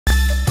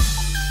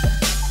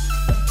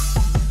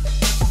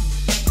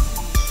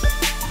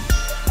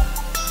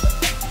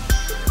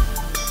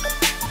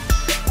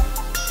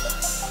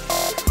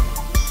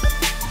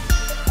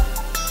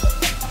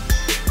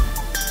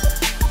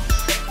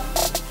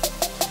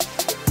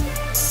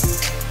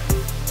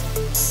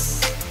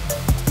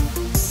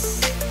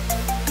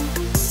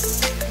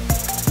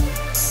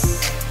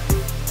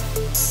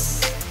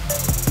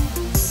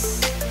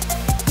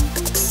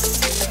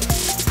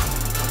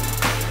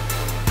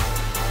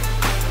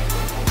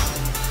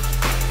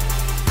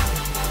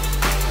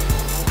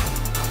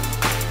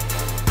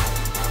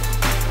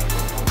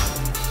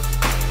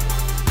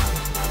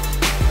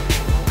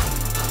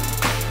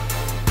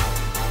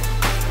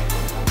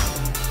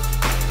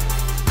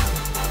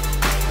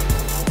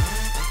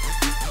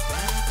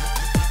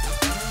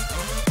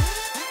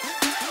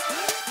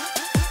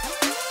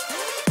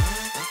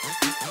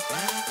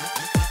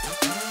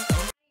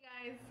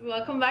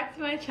welcome back to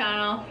my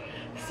channel.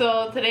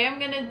 So today I'm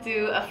gonna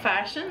do a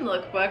fashion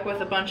lookbook with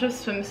a bunch of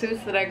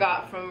swimsuits that I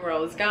got from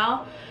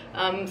RoseGal.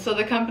 So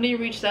the company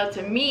reached out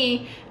to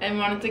me and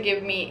wanted to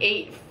give me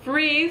 8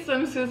 free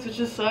swimsuits, which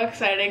is so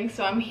exciting.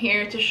 So I'm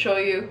here to show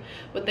you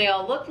what they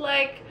all look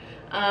like.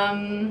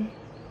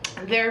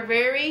 They're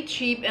very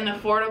cheap and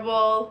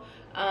affordable.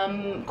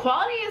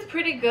 Quality is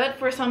pretty good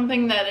for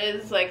something that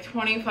is like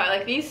 25,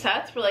 like these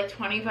sets were like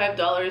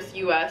 $25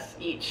 US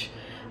each,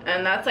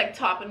 and that's like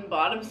top and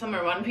bottom. Some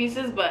are one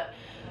pieces, but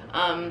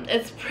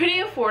it's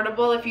pretty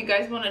affordable if you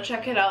guys want to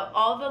check it out.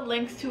 All the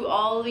links to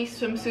all of these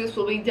swimsuits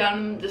will be down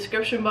in the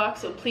description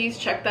box, so please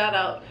check that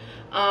out.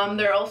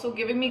 They're also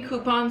giving me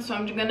coupons, so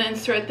I'm gonna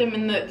insert them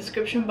in the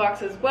description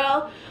box as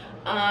well.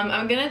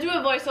 I'm gonna do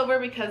a voiceover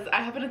because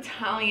I have an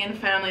Italian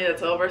family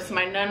that's over, so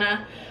my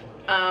nana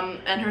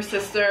and her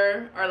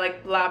sister are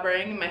like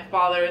blabbering, and my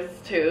father's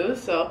too,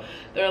 so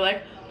they're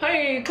like,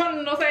 hey,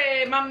 quando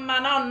sei mamma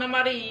nonna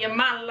Maria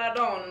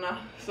Maladonna.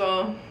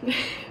 So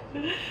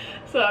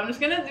so I'm just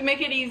gonna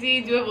make it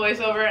easy, do a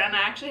voiceover, and I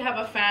actually have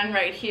a fan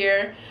right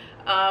here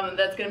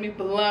that's gonna be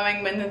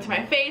blowing wind into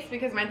my face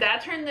because my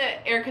dad turned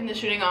the air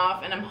conditioning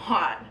off and I'm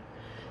hot.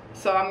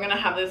 So I'm gonna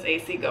have this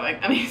AC going,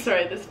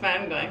 this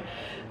fan going.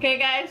 Okay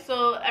guys,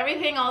 so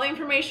everything, all the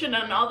information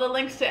and all the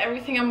links to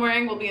everything I'm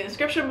wearing will be in the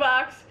description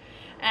box.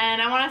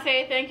 And I want to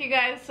say thank you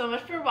guys so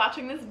much for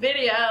watching this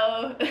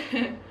video.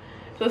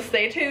 So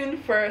stay tuned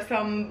for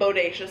some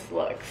bodacious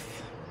looks.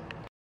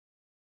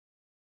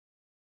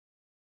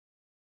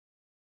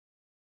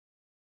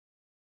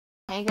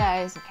 Hey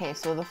guys, okay,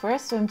 so the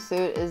first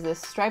swimsuit is this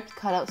striped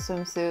cutout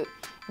swimsuit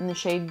in the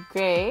shade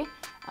gray,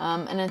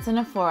 and it's in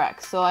a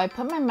 4X. So I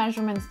put my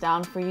measurements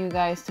down for you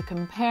guys to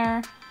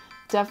compare.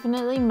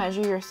 Definitely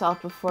measure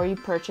yourself before you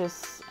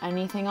purchase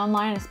anything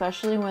online,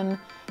 especially when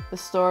the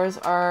stores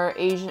are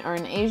Asian or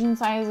in Asian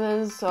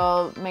sizes.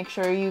 So make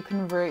sure you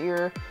convert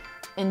your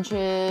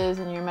inches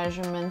and your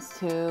measurements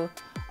to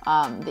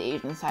the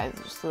Asian size,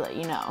 just to let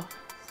you know.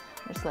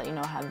 Just to let you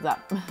know, heads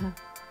up.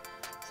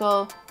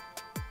 So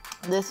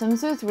this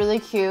swimsuit's really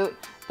cute.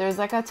 There's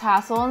like a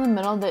tassel in the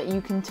middle that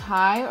you can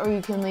tie or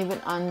you can leave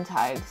it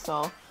untied.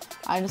 So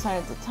I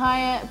decided to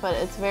tie it, but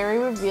it's very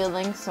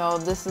revealing. So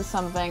this is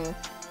something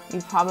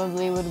you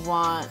probably would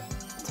want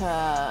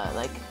to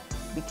like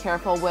be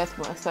careful with,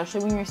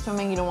 especially when you're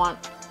swimming. You don't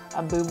want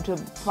a boob to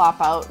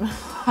plop out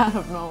out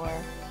of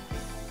nowhere.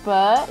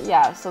 But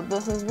yeah, so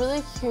this is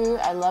really cute.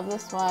 I love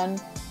this one.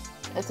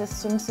 It's a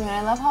swimsuit, and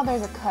I love how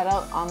there's a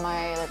cutout on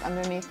my, like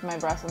underneath my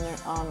breast,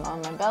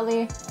 on my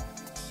belly.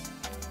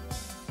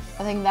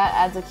 I think that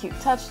adds a cute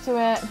touch to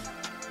it.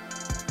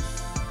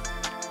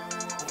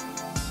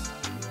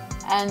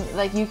 And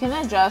like you can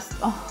adjust,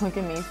 oh look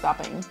at me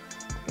stopping.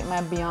 Get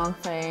my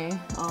Beyonce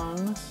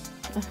on.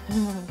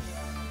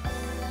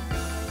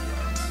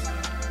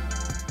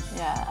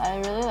 Yeah,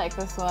 I really like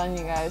this one,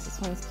 you guys. This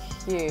one's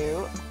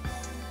cute.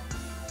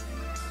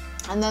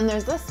 And then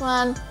there's this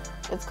one.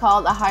 It's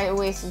called a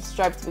high-waisted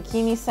striped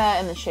bikini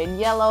set in the shade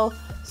yellow.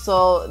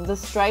 So the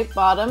striped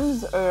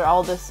bottoms are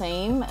all the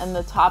same, and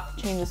the top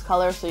changes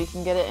color, so you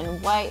can get it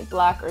in white,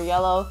 black, or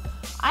yellow.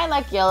 I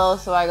like yellow,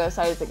 so I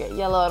decided to get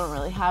yellow. I don't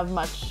really have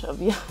much of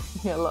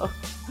yellow.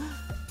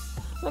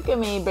 Look at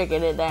me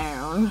breaking it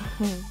down.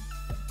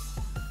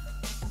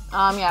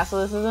 Yeah,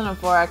 so this is in a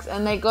 4X,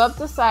 and they go up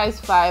to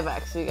size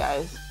 5X, you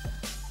guys.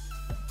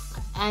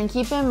 And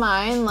keep in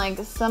mind, like,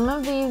 some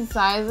of these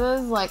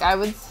sizes, like, I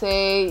would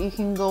say you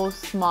can go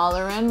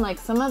smaller in. Like,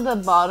 some of the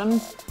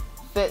bottoms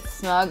fit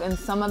snug, and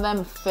some of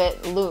them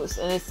fit loose,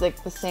 and it's,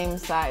 like, the same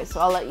size. So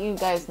I'll let you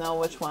guys know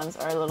which ones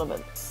are a little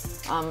bit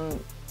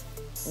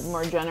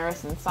more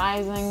generous in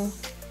sizing.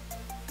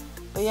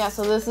 But yeah,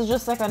 so this is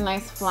just like a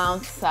nice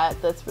flounce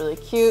set that's really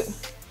cute.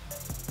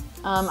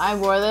 I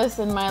wore this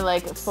in my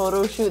like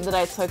photo shoot that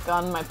I took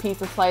on my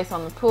pizza slice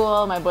on the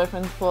pool, my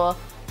boyfriend's pool.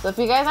 So if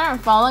you guys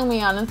aren't following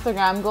me on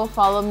Instagram, go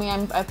follow me.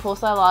 I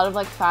post a lot of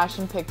like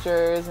fashion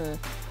pictures and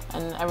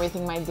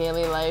everything, my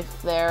daily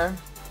life there.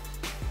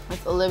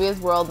 It's Olivia's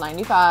World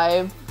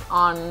 95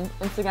 on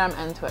Instagram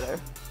and Twitter.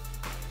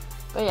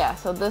 But yeah,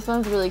 so this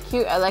one's really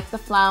cute. I like the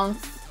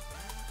flounce.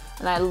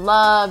 And I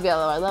love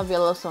yellow. I love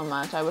yellow so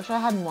much. I wish I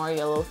had more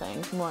yellow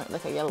things. More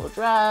like a yellow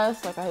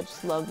dress. Like I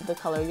just love the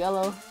color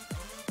yellow.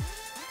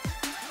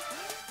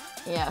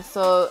 Yeah,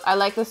 so I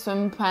like the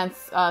swim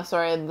pants, the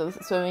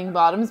swimming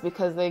bottoms,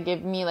 because they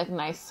give me like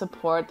nice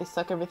support. They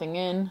suck everything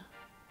in.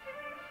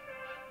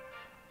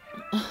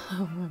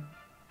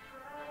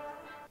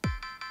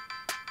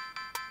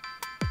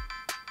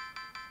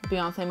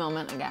 Beyonce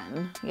moment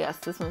again. Yes,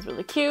 this one's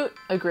really cute.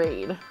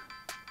 Agreed.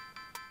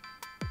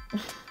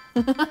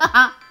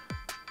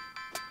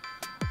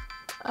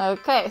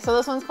 Okay, so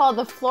this one's called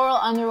the Floral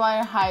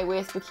Underwire High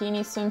Waist Bikini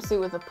Swimsuit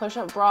with a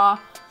push-up bra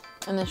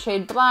in the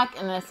shade black,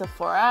 and it's a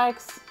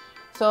 4X.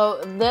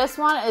 So this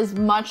one is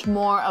much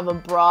more of a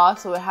bra,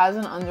 so it has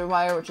an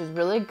underwire, which is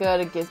really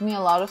good. It gives me a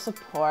lot of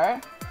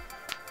support.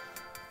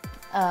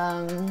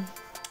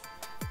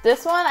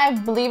 This one, I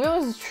believe it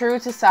was true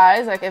to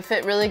size, like it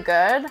fit really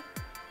good.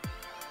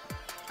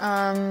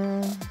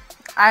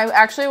 I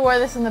actually wore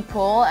this in the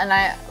pool, and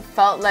I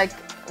felt like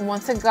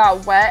once it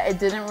got wet, it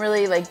didn't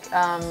really like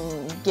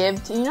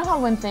give to, you know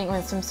how when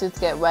swimsuits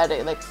get wet,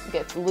 it like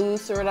gets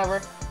loose or whatever.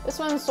 This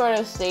one sort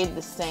of stayed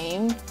the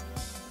same.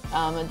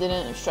 It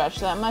didn't stretch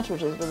that much,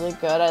 which is really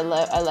good. I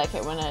like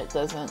it when it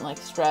doesn't like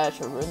stretch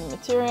or ruin the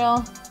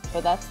material.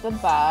 But that's the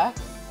back.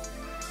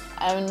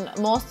 And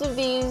most of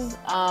these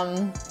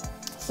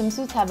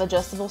swimsuits have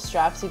adjustable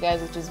straps, you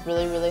guys, which is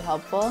really, really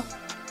helpful.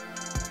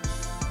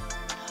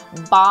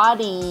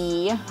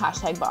 Body,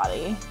 hashtag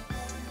body.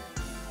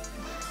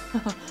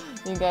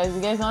 You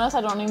guys notice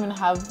I don't even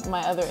have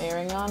my other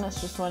earring on,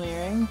 it's just one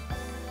earring.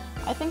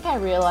 I think I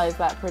realized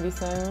that pretty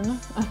soon.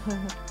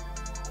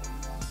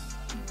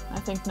 I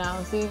think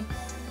now, see?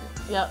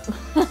 Yep.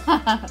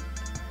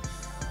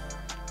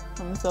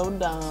 I'm so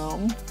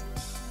dumb.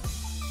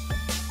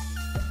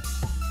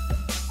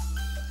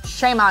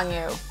 Shame on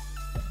you.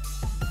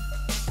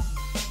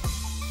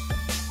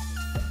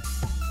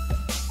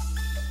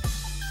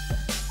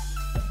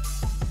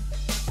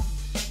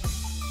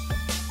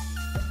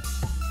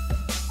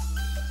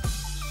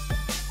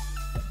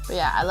 But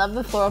yeah, I love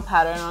the floral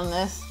pattern on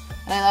this,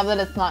 and I love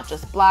that it's not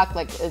just black,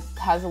 like it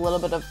has a little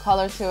bit of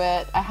color to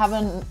it.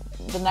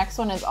 The next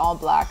one is all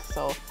black,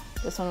 so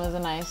this one was a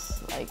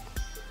nice like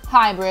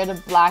hybrid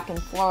of black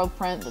and floral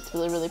print that's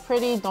really, really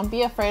pretty. Don't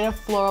be afraid of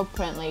floral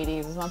print,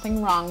 ladies. There's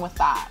nothing wrong with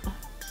that.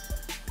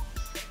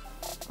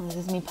 This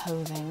is me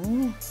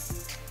posing.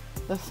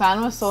 The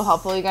fan was so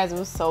helpful, you guys, it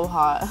was so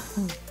hot.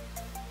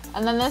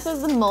 And then this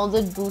is the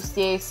molded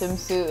bustier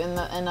swimsuit in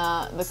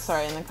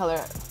the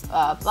color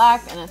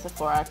black, and it's a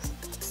 4X.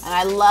 And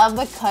I love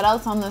the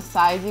cutouts on the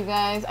sides, you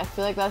guys. I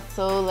feel like that's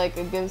so like,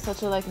 it gives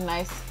such a like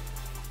nice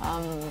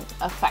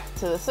effect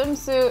to the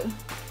swimsuit.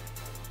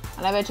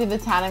 And I bet you the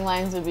tanning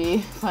lines would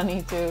be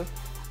funny too. And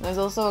there's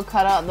also a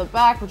cutout at the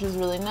back, which is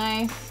really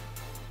nice.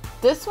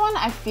 This one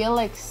I feel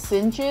like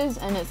cinches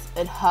and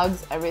it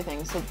hugs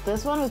everything. So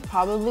this one was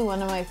probably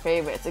one of my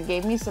favorites. It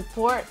gave me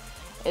support.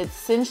 It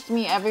cinched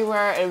me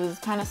everywhere. It was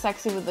kind of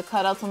sexy with the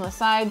cutouts on the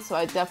side, so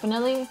I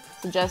definitely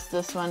suggest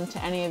this one to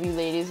any of you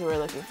ladies who are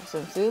looking for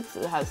swimsuits.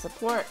 It has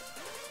support.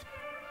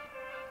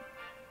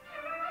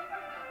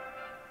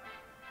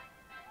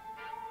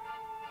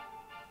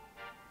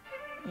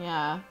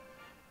 Yeah.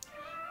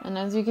 And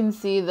as you can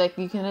see, like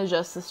you can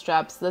adjust the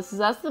straps. That's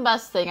the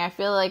best thing. I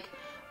feel like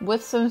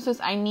with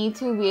swimsuits, I need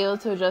to be able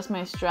to adjust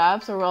my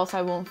straps, or else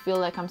I won't feel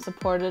like I'm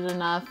supported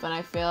enough and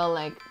I feel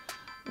like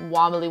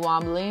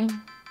wobbly.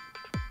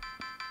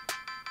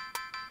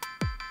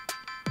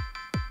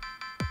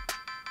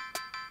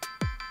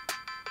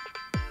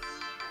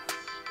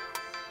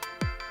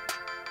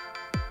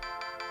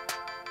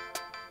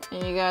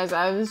 And you guys,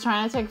 I was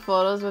trying to take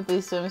photos with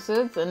these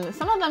swimsuits, and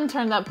some of them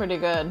turned out pretty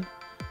good.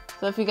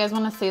 So if you guys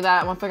want to see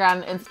that, once I got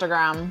on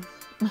Instagram.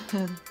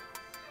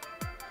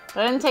 But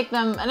I didn't take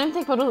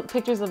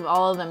pictures of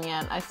all of them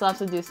yet. I still have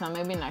to do some.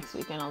 Maybe next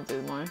weekend I'll do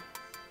more.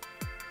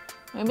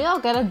 Maybe I'll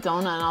get a donut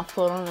and I'll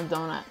float on a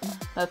donut.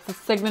 That's the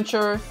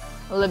signature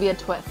Olivia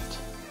twist.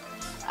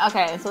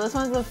 Okay, so this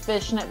one's a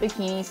fishnet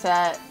bikini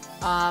set,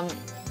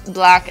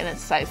 black, and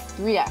it's size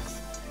 3X.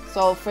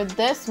 So for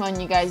this one,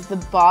 you guys, the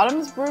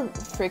bottoms were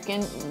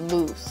freaking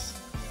loose,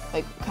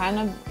 like kind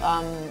of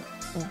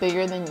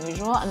bigger than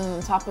usual, and then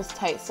the top was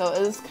tight. So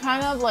it was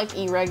kind of like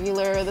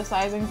irregular, the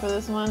sizing for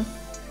this one.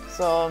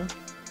 So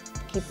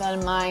keep that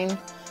in mind.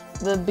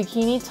 The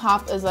bikini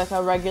top is like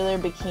a regular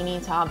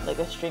bikini top, like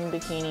a string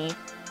bikini.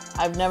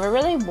 I've never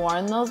really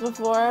worn those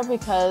before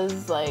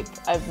because like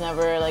I've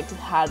never like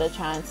had a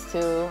chance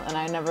to, and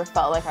I never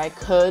felt like I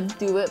could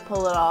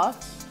pull it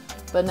off.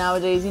 But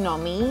nowadays, you know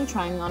me,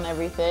 trying on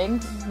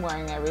everything,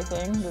 wearing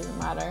everything, doesn't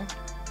matter.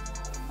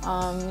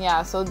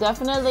 Yeah, so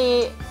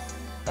definitely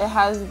it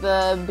has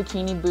the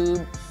bikini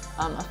boob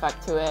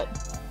effect to it.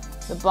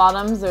 The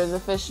bottoms, there's a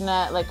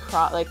fishnet, like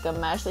a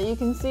mesh that you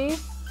can see.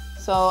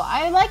 So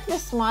I like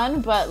this one,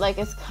 but like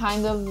it's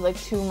kind of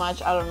like too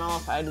much. I don't know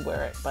if I'd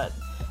wear it, but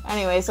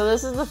anyway, so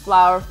this is the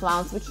flower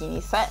flounce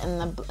bikini set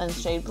in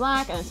shade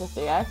black, and it's a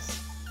 3X.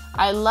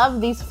 I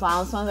love these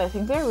flounce ones. I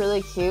think they're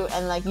really cute,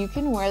 and like you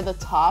can wear the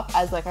top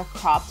as like a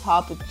crop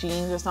top with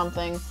jeans or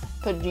something.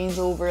 Put jeans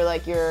over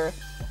like or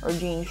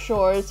jean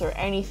shorts or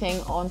anything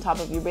on top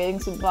of your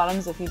bathing suit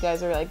bottoms if you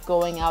guys are like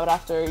going out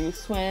after you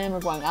swim or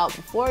going out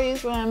before you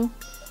swim.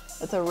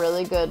 It's a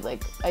really good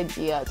like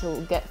idea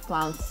to get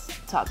flounce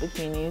top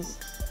bikinis.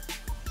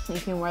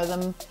 You can wear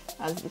them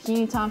as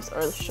bikini tops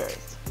or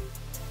shirts.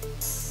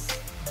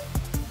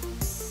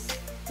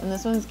 And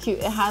this one's cute.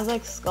 It has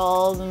like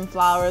skulls and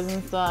flowers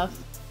and stuff.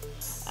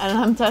 And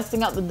I'm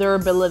testing out the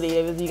durability,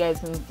 as you guys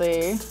can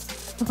see.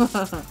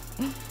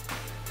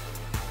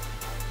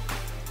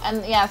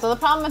 And yeah, so the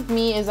problem with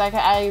me is like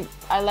I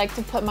like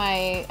to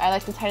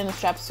tighten the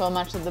strap so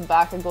much that the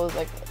back it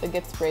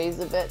gets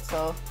raised a bit.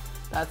 So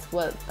that's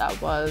what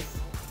that was.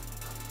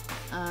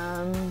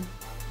 Yeah,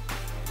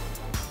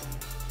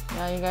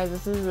 you guys,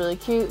 this is really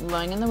cute.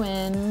 Blowing in the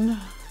wind.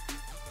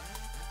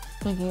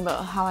 Thinking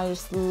about how I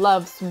just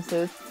love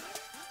swimsuits.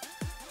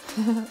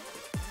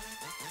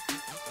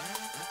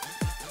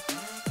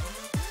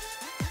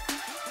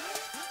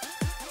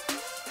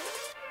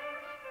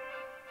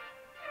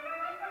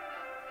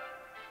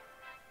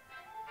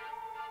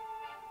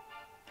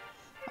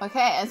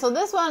 Okay, and so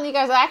this one, you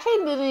guys, I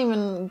actually didn't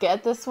even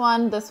get this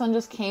one. This one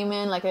just came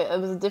in, like, it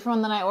was a different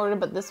one than I ordered,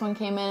 but this one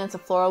came in. It's a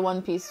floral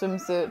one-piece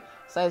swimsuit,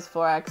 size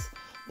 4X.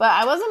 But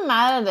I wasn't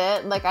mad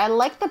at it. Like, I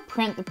like the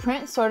print. The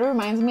print sort of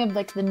reminds me of,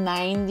 like, the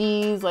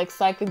 90s, like,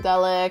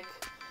 psychedelic,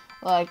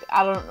 like,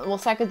 I don't, well,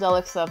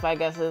 psychedelic stuff, I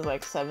guess, is,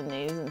 like,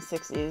 70s and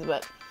 60s,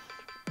 but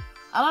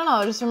I don't know,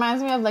 it just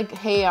reminds me of, like,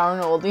 Hey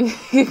Arnold.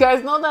 You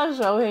guys know that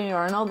show, Hey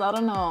Arnold? I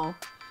don't know.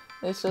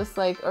 It's just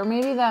like, or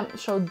maybe that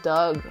show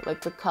Doug, like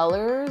the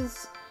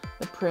colors,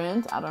 the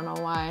print, I don't know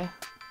why.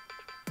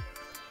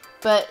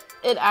 But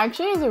it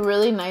actually is a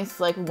really nice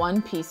like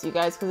one piece, you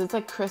guys, because it's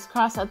like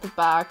crisscross at the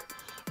back.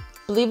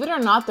 Believe it or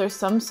not, there's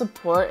some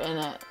support in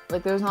it.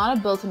 Like there's not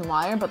a built-in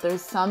wire, but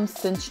there's some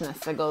cinchness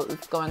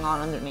that's going on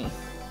underneath.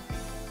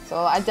 So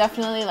I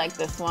definitely like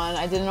this one.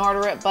 I didn't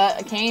order it, but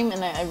it came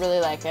and I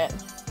really like it.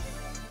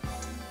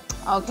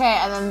 Okay,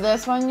 and then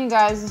this one, you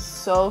guys, is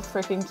so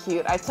freaking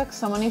cute. I took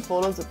so many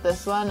photos with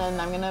this one, and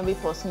I'm going to be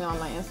posting it on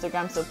my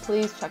Instagram, so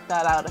please check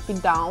that out. If you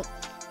don't,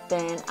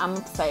 then I'm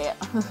upset.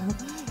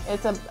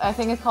 I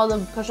think it's called a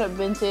push-up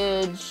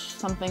vintage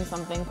something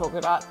polka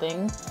dot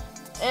thing.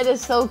 It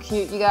is so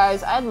cute, you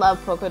guys. I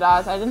love polka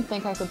dots. I didn't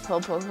think I could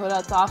pull polka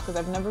dots off because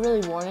I've never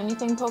really worn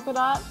anything polka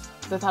dot.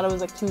 Because I thought it was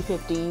like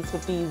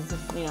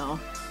 50s, you know,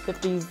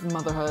 50s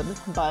motherhood,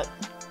 but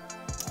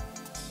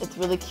it's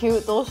really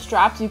cute. Those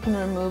straps, you can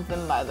remove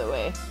them, by the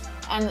way.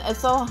 And it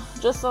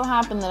just so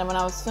happened that when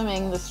I was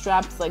swimming, the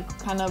straps like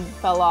kind of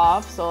fell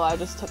off, so I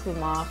just took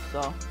them off,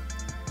 so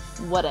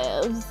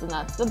whatevs. And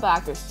that's the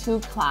back. There's two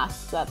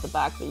clasps at the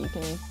back that you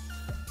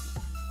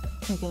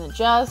can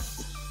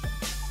adjust.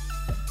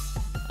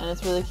 And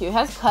it's really cute. It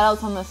has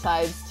cutouts on the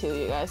sides too,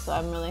 you guys, so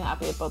I'm really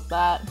happy about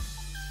that.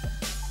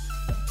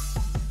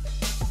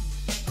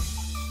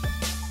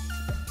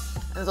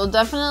 And so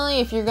definitely,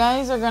 if you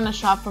guys are going to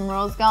shop from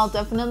RoseGal,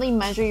 definitely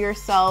measure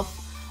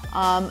yourself.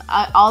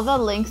 All the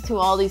links to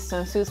all these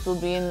swimsuits will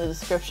be in the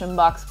description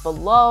box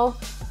below.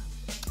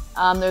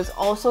 There's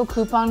also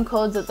coupon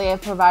codes that they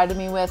have provided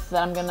me with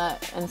that I'm going to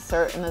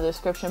insert in the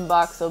description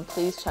box, so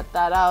please check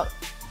that out.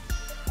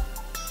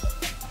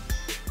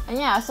 And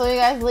yeah, so you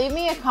guys, leave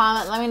me a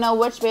comment. Let me know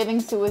which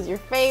bathing suit was your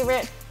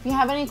favorite. If you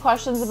have any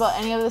questions about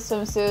any of the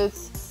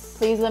swimsuits,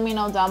 please let me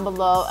know down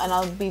below, and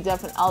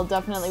I'll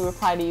definitely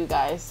reply to you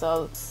guys.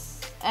 So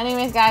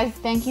anyways, guys,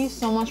 thank you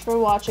so much for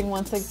watching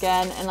once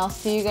again, and I'll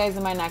see you guys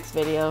in my next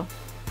video.